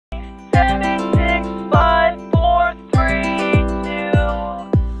7, 6, 5, 4, 3,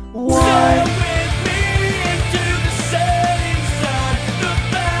 2, 1.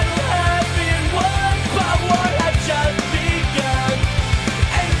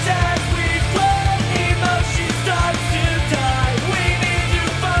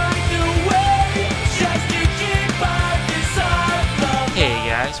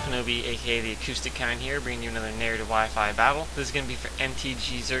 Hey guys, Pwnobi aka TheAcousticKind here, bringing you another narrative Wi-Fi battle. This is going to be for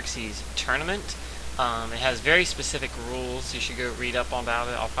mtgxerxes tournament. It has very specific rules, so you should go read up about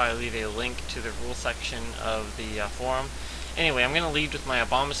it. I'll probably leave a link to the rule section of the forum. Anyway, I'm going to lead with my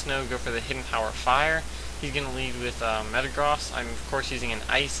Abomasnow, go for the Hidden Power Fire. He's going to lead with mtgxerxes. I'm of course using an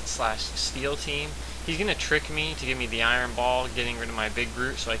Ice/Steel team. He's going to trick me to give me the Iron Ball, getting rid of my big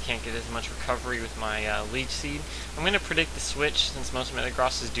root so I can't get as much recovery with my Leech Seed. I'm going to predict the switch since most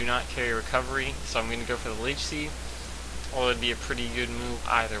mtgxerxes do not carry recovery, so I'm going to go for the Leech Seed. Well, it'd be a pretty good move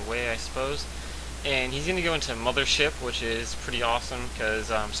either way, I suppose. And he's going to go into Mothership, which is pretty awesome because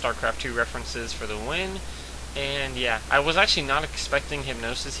StarCraft 2 references for the win. And yeah, I was actually not expecting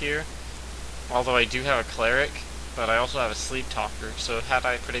Hypnosis here, although I do have a Cleric, but I also have a Sleep Talker, so had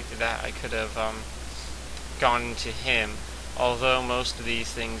I predicted that, I could have gone into him, although most of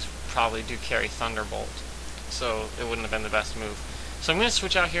these things probably do carry Thunderbolt, so it wouldn't have been the best move. So I'm going to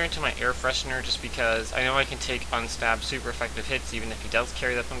switch out here into my Air Freshener just because I know I can take unstabbed super effective hits even if he does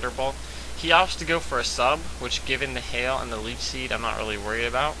carry the Thunderbolt. He opts to go for a sub, which given the Hail and the Leech Seed I'm not really worried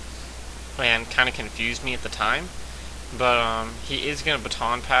about, and kind of confused me at the time. But he is going to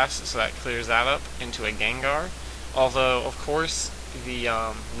Baton Pass, so that clears that up into a Gengar. Although, of course, the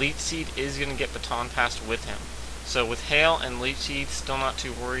Leech Seed is going to get Baton Passed with him. So with Hail and Leech Seed, still not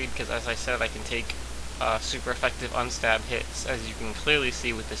too worried, because as I said, I can take super effective unstabbed hits, as you can clearly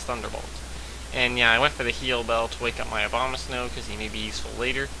see with this Thunderbolt. And yeah, I went for the Heal Bell to wake up my Abomasnow, because he may be useful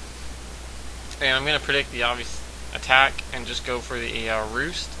later. And I'm going to predict the obvious attack, and just go for the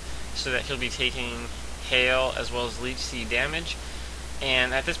Roost, so that he'll be taking Hail as well as Leech Seed damage.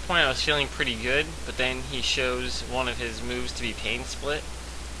 And at this point I was feeling pretty good, but then he shows one of his moves to be Pain Split,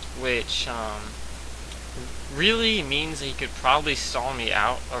 which really means that he could probably stall me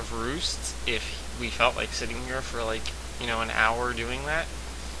out of Roosts if we felt like sitting here for like, you know, an hour doing that.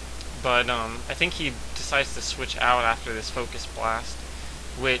 But I think he decides to switch out after this Focus Blast,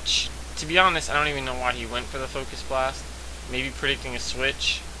 which, to be honest, I don't even know why he went for the Focus Blast. Maybe predicting a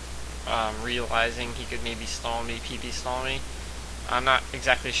switch, realizing he could maybe stall me, PP stall me. I'm not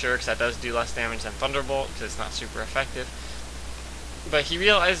exactly sure because that does do less damage than Thunderbolt because it's not super effective. But he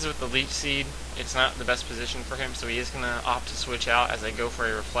realizes with the Leech Seed it's not the best position for him, so he is going to opt to switch out as I go for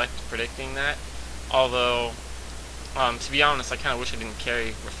a Reflect, predicting that. Although, to be honest, I kind of wish I didn't carry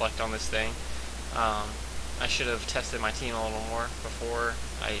Reflect on this thing. I should have tested my team a little more before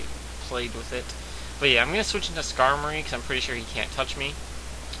I played with it. But yeah, I'm going to switch into Skarmory because I'm pretty sure he can't touch me.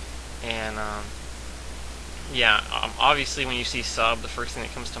 And yeah, obviously when you see sub, the first thing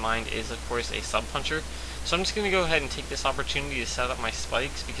that comes to mind is, of course, a Sub Puncher. So I'm just going to go ahead and take this opportunity to set up my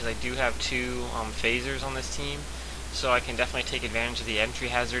spikes, because I do have two phasers on this team, so I can definitely take advantage of the entry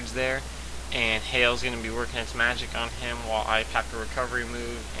hazards there. And Hail's going to be working its magic on him while I pack a recovery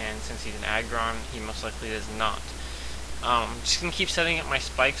move, and since he's an Aggron, he most likely does not. I'm just going to keep setting up my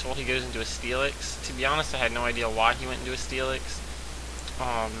spikes while he goes into a Steelix. To be honest, I had no idea why he went into a Steelix.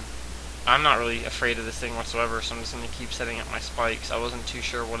 I'm not really afraid of this thing whatsoever, so I'm just going to keep setting up my spikes. I wasn't too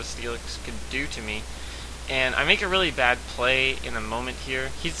sure what a Steelix could do to me. And I make a really bad play in a moment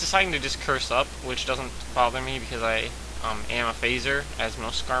here. He's deciding to just Curse Up, which doesn't bother me because I am a phaser, as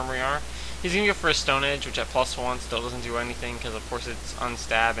most Skarmory are. He's going to go for a Stone Edge, which at +1 still doesn't do anything because of course it's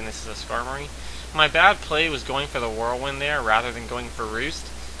unstab and this is a Skarmory. My bad play was going for the Whirlwind there rather than going for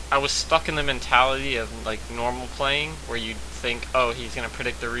Roost. I was stuck in the mentality of like normal playing, where you'd think, oh, he's going to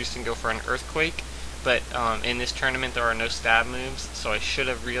predict the Roost and go for an Earthquake, but in this tournament there are no stab moves, so I should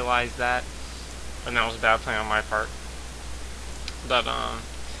have realized that, and that was a bad play on my part. But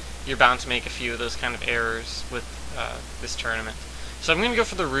you're bound to make a few of those kind of errors with this tournament. So I'm going to go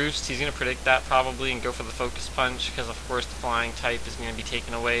for the Roost. He's going to predict that probably and go for the Focus Punch, because of course the Flying type is going to be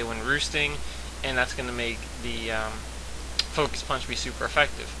taken away when roosting, and that's going to make the Focus Punch be super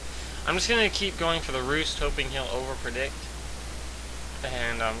effective. I'm just going to keep going for the Roost, hoping he'll over-predict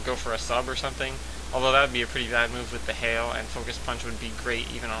and go for a sub or something. Although that would be a pretty bad move with the Hail, and Focus Punch would be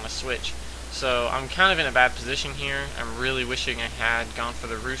great even on a switch. So I'm kind of in a bad position here. I'm really wishing I had gone for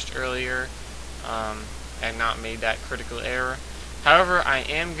the Roost earlier and not made that critical error. However, I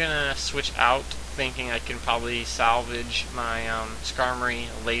am going to switch out, thinking I can probably salvage my Skarmory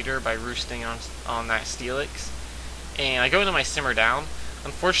later by roosting on that Steelix. And I go into my Simmer Down.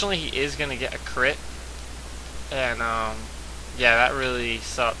 Unfortunately, he is going to get a crit, and yeah, that really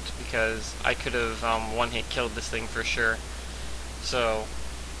sucked because I could have one-hit killed this thing for sure. So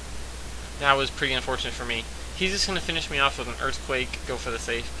that was pretty unfortunate for me. He's just going to finish me off with an Earthquake, go for the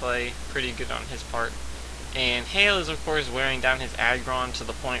safe play. Pretty good on his part. And Hail is, of course, wearing down his aggron to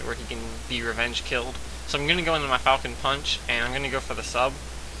the point where he can be revenge killed. So I'm going to go into my Falcon Punch, and I'm going to go for the sub,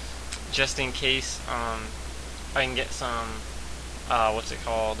 just in case I can get some, what's it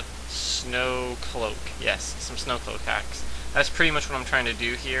called? Snow Cloak. Yes, some Snow Cloak hacks. That's pretty much what I'm trying to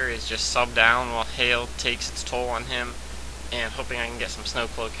do here, is just sub down while Hail takes its toll on him, and hoping I can get some Snow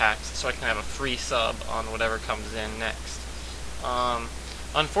Cloak hacks so I can have a free sub on whatever comes in next.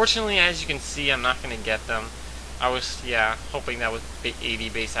 Unfortunately, as you can see, I'm not going to get them. I was, hoping that with 80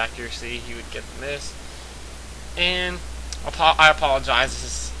 base accuracy he would get the miss. And I apologize, this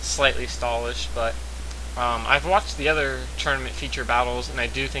is slightly stallish, but I've watched the other tournament feature battles, and I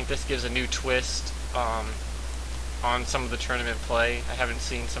do think this gives a new twist on some of the tournament play. I haven't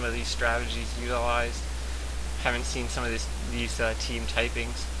seen some of these strategies utilized. Haven't seen some of these team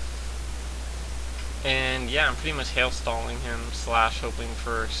typings. And yeah, I'm pretty much hail stalling him / hoping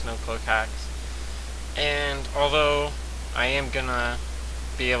for Snowcloak hacks. And although I am gonna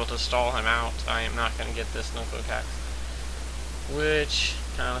be able to stall him out, I am not gonna get this Snowcloak hacks, which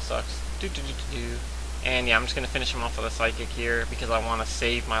kinda sucks. And yeah, I'm just gonna finish him off with a Psychic here because I want to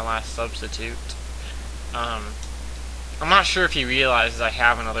save my last substitute. I'm not sure if he realizes I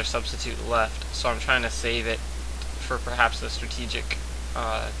have another substitute left, so I'm trying to save it for perhaps a strategic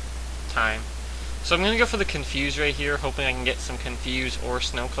time. So I'm going to go for the Confuse right here, hoping I can get some Confuse or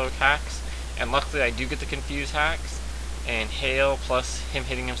Snowcloak hacks. And luckily I do get the Confuse hacks. And Hail plus him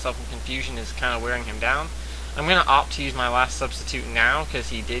hitting himself in Confusion is kind of wearing him down. I'm going to opt to use my last substitute now because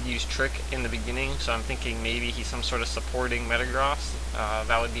he did use Trick in the beginning. So I'm thinking maybe he's some sort of supporting Metagross.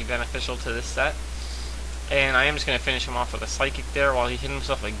 That would be beneficial to this set. And I am just going to finish him off with a Psychic there while he hit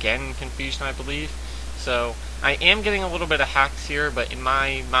himself again in Confusion, I believe. So I am getting a little bit of hacks here, but in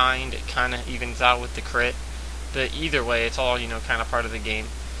my mind it kind of evens out with the crit. But either way, it's all, kind of part of the game.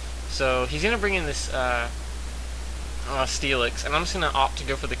 So he's going to bring in this Steelix, and I'm just going to opt to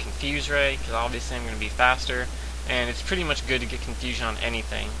go for the Confuse Ray, because obviously I'm going to be faster. And it's pretty much good to get Confusion on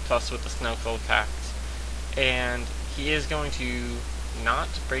anything, plus with the Snowcloak hacks. And he is going to not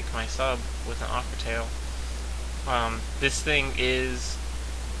break my sub with an Aqua Tail. This thing is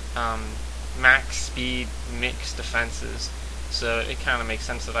max speed, mixed defenses, so it kind of makes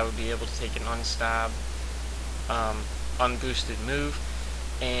sense that I would be able to take an unstab, unboosted move.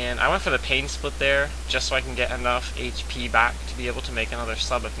 And I went for the Pain Split there, just so I can get enough HP back to be able to make another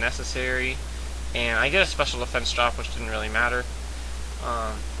sub if necessary. And I get a special defense drop, which didn't really matter.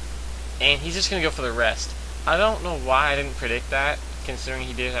 And he's just going to go for the Rest. I don't know why I didn't predict that, considering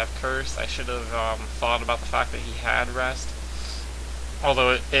he did have Curse. I should have thought about the fact that he had Rest.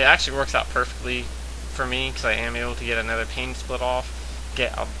 Although it actually works out perfectly for me, because I am able to get another Pain Split off,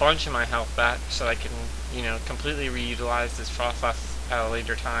 get a bunch of my health back, so I can, completely reutilize this Frost Blast at a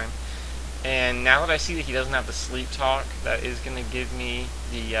later time. And now that I see that he doesn't have the Sleep Talk, that is going to give me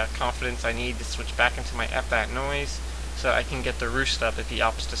the confidence I need to switch back into my F that Noise, so I can get the Roost up if he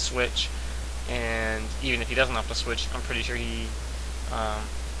opts to switch. And even if he doesn't opt to switch, I'm pretty sure he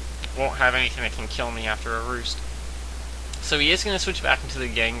won't have anything that can kill me after a Roost. So he is going to switch back into the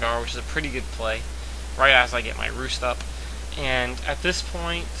Gengar, which is a pretty good play, right as I get my Roost up. And at this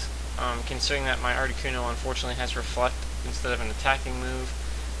point, considering that my Articuno unfortunately has Reflect instead of an attacking move,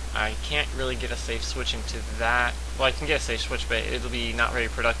 I can't really get a safe switch into that. Well, I can get a safe switch, but it'll be not very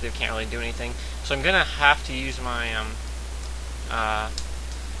productive, can't really do anything. So I'm going to have to use my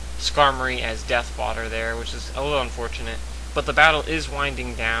Skarmory as Death Fodder there, which is a little unfortunate. But the battle is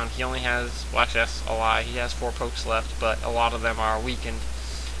winding down. He only has, well actually that's a lie, he has 4 pokes left, but a lot of them are weakened.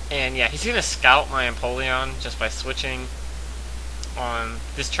 And yeah, he's going to scout my Empoleon just by switching.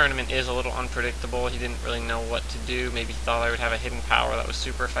 This tournament is a little unpredictable. He didn't really know what to do. Maybe he thought I would have a Hidden Power that was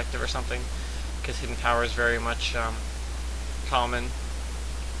super effective or something, because Hidden Power is very much common.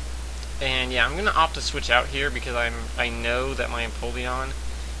 And yeah, I'm going to opt to switch out here because I know that my Empoleon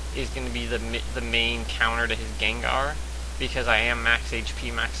is going to be the main counter to his Gengar, because I am max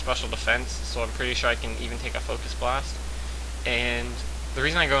HP, max special defense, so I'm pretty sure I can even take a Focus Blast. And the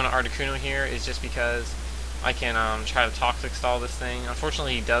reason I go into Articuno here is just because I can try to Toxic Stall this thing.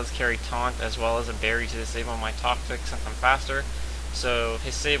 Unfortunately, he does carry Taunt as well as a Berry to disable my Toxic since I'm faster. So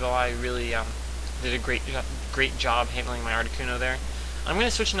his Sableye really did a great job handling my Articuno there. I'm going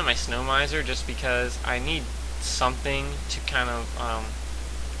to switch into my Snow Miser just because I need something to kind of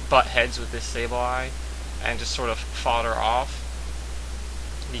butt heads with this Sableye and just sort of fodder off.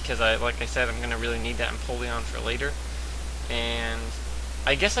 because like I said, I'm gonna really need that Empoleon for later. And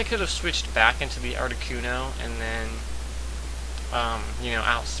I guess I could have switched back into the Articuno and then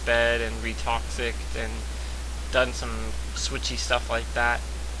outsped and retoxicked and done some switchy stuff like that,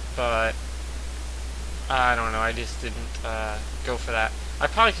 but I don't know, I just didn't go for that. I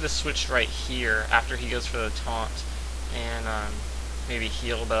probably could have switched right here after he goes for the taunt and maybe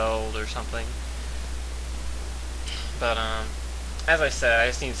heal belled or something. But as I said, I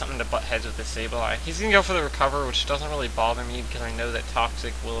just need something to butt heads with this Sableye. He's going to go for the recover, which doesn't really bother me because I know that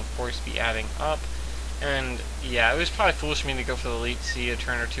Toxic will of course be adding up. And yeah, it was probably foolish of me to go for the Leech Seed a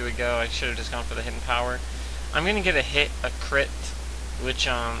turn or two ago. I should have just gone for the Hidden Power. I'm going to get a crit, which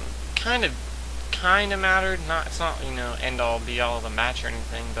kind of mattered. It's not end all be all of the match or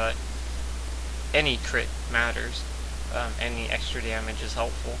anything, but any crit matters. Any extra damage is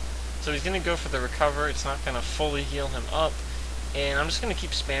helpful. So he's going to go for the recover. It's not going to fully heal him up, and I'm just going to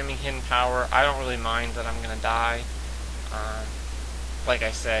keep spamming Hidden Power. I don't really mind that I'm going to die. Like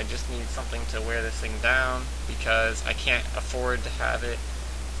I said, just need something to wear this thing down because I can't afford to have it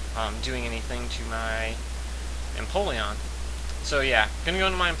doing anything to my Empoleon. So yeah, gonna go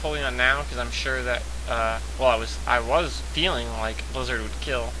into my Empoleon now because I'm sure that I was feeling like Blizzard would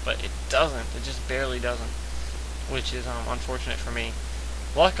kill, but it doesn't. It just barely doesn't, which is unfortunate for me.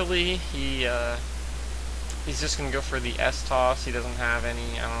 Luckily, he's just gonna go for the S-Toss. He doesn't have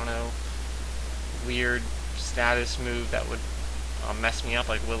any, I don't know, weird status move that would mess me up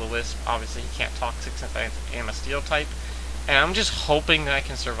like Will-O-Wisp. Obviously, he can't Toxic since I am a Steel type, and I'm just hoping that I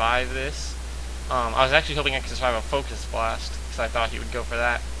can survive this. I was actually hoping I could survive a Focus Blast because I thought he would go for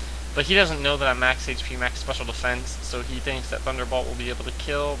that. But he doesn't know that I'm max HP, max special defense, so he thinks that Thunderbolt will be able to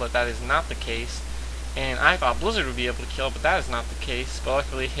kill, but that is not the case. And I thought Blizzard would be able to kill, but that is not the case. But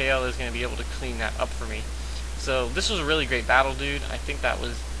luckily, Hail is going to be able to clean that up for me. So this was a really great battle, dude. I think that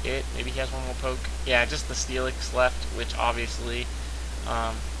was it. Maybe he has one more poke. Yeah, just the Steelix left, which obviously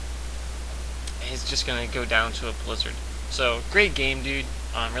is just going to go down to a Blizzard. So, great game, dude.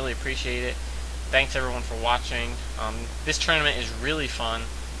 Really appreciate it. Thanks, everyone, for watching. This tournament is really fun.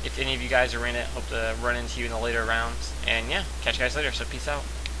 If any of you guys are in it, hope to run into you in the later rounds. And yeah, catch you guys later, so peace out.